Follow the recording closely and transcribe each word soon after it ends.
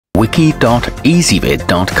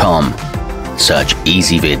wiki.ezvid.com. Search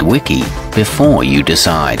Ezvid Wiki before you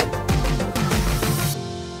decide.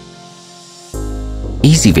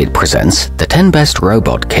 Ezvid presents the 10 best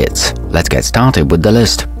robot kits. Let's get started with the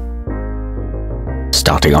list.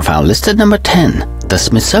 Starting off our list at number 10, the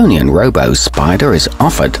Smithsonian Robo Spider is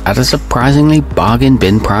offered at a surprisingly bargain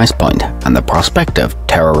bin price point, and the prospect of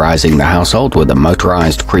terrorizing the household with a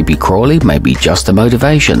motorized creepy crawly may be just the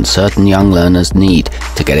motivation certain young learners need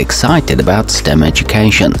to get excited about STEM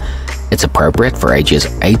education. It's appropriate for ages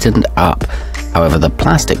 8 and up. However, the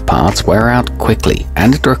plastic parts wear out quickly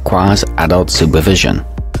and it requires adult supervision.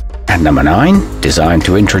 At number 9, designed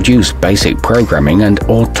to introduce basic programming and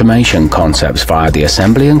automation concepts via the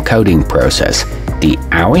assembly and coding process, the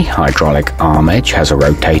OWI hydraulic arm edge has a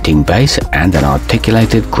rotating base and an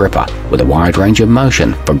articulated gripper with a wide range of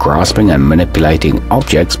motion for grasping and manipulating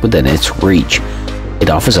objects within its reach. It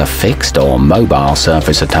offers a fixed or mobile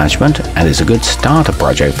surface attachment and is a good starter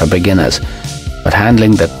project for beginners, but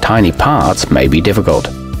handling the tiny parts may be difficult.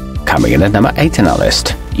 Coming in at number 8 in our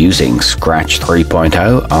list, using Scratch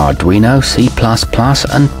 3.0, Arduino, C++,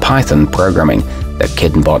 and Python programming, the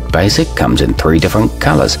kittenbot Basic comes in 3 different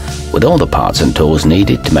colors, with all the parts and tools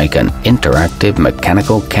needed to make an interactive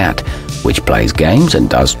mechanical cat, which plays games and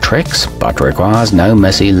does tricks, but requires no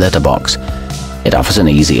messy litter box. It offers an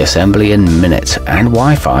easy assembly in minutes and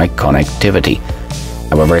Wi-Fi connectivity.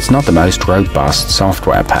 However, it's not the most robust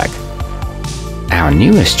software pack. Our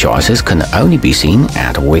newest choices can only be seen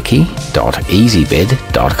at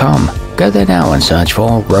wiki.ezvid.com. Go there now and search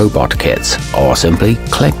for robot kits, or simply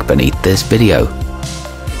click beneath this video.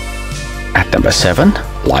 At number 7,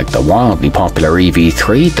 like the wildly popular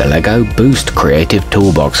EV3, the LEGO Boost Creative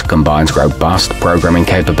Toolbox combines robust programming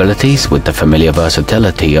capabilities with the familiar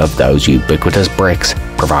versatility of those ubiquitous bricks,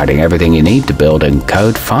 providing everything you need to build and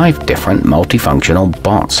code 5 different multifunctional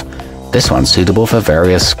bots. This one's suitable for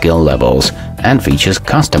various skill levels and features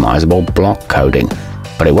customizable block coding,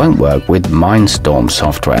 but it won't work with mindstorms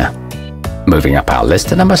software. Moving up our list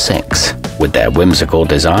to number 6, with their whimsical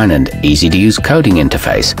design and easy-to-use coding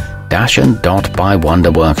interface, Dash and Dot by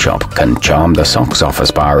Wonder Workshop can charm the socks off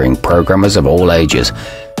aspiring programmers of all ages.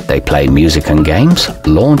 They play music and games,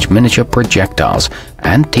 launch miniature projectiles,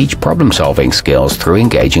 and teach problem-solving skills through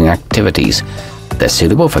engaging activities. They're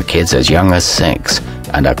suitable for kids as young as 6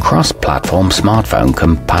 and are cross-platform smartphone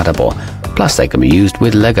compatible, plus they can be used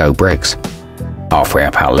with Lego bricks. Halfway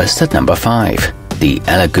up our list at number 5. The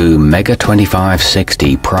elegoo Mega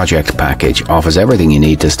 2560 project package offers everything you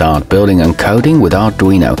need to start building and coding with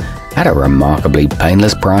Arduino at a remarkably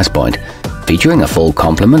painless price point. Featuring a full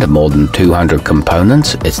complement of more than 200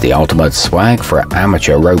 components, it's the ultimate swag for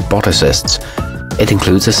amateur roboticists. It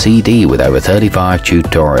includes a CD with over 35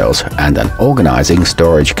 tutorials and an organizing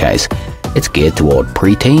storage case. It's geared toward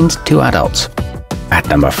preteens to adults. At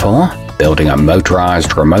number 4, building a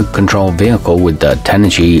motorized remote control vehicle with the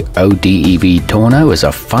tenergy odev tomo is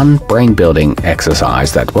a fun brain-building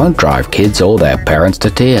exercise that won't drive kids or their parents to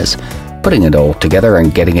tears. Putting it all together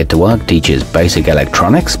and getting it to work teaches basic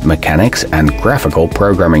electronics, mechanics, and graphical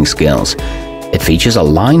programming skills. It features a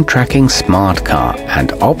line-tracking smart car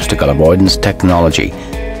and obstacle avoidance technology.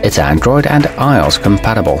 It's Android and iOS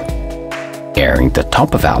compatible. Nearing the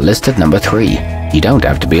top of our list at number 3, you don't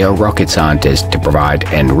have to be a rocket scientist to provide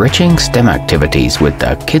enriching STEM activities with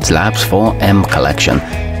the kidzlabs 4M collection.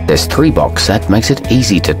 This 3-box set makes it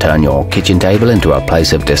easy to turn your kitchen table into a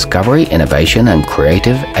place of discovery, innovation, and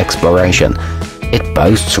creative exploration. It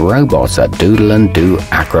boasts robots that doodle and do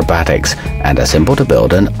acrobatics and are simple to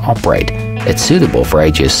build and operate. It's suitable for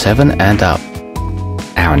ages 7 and up.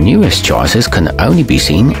 Our newest choices can only be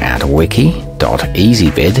seen at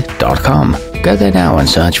wiki.ezvid.com. Go there now and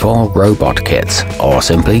search for robot kits, or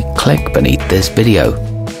simply click beneath this video.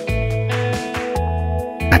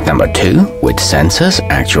 At number 2, with sensors,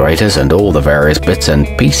 actuators, and all the various bits and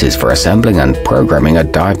pieces for assembling and programming a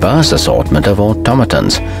diverse assortment of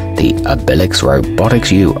automatons, the abilix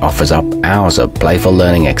roboticsu offers up hours of playful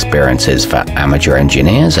learning experiences for amateur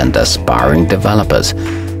engineers and aspiring developers.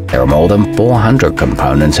 There are more than 400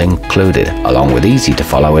 components included, along with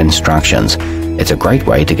easy-to-follow instructions. It's a great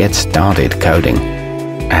way to get started coding.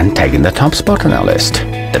 And taking the top spot on our list,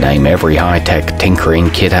 the name every high-tech tinkering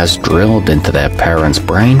kid has drilled into their parents'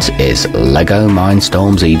 brains is LEGO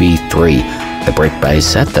Mindstorms EV3, the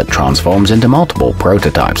brick-based set that transforms into multiple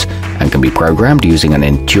prototypes and can be programmed using an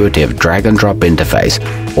intuitive drag-and-drop interface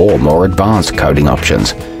or more advanced coding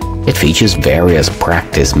options. It features various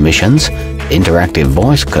practice missions, interactive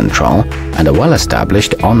voice control, and a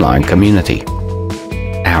well-established online community.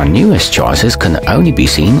 Our newest choices can only be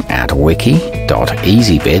seen at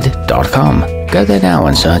wiki.ezvid.com. Go there now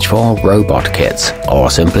and search for robot kits, or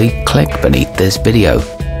simply click beneath this video.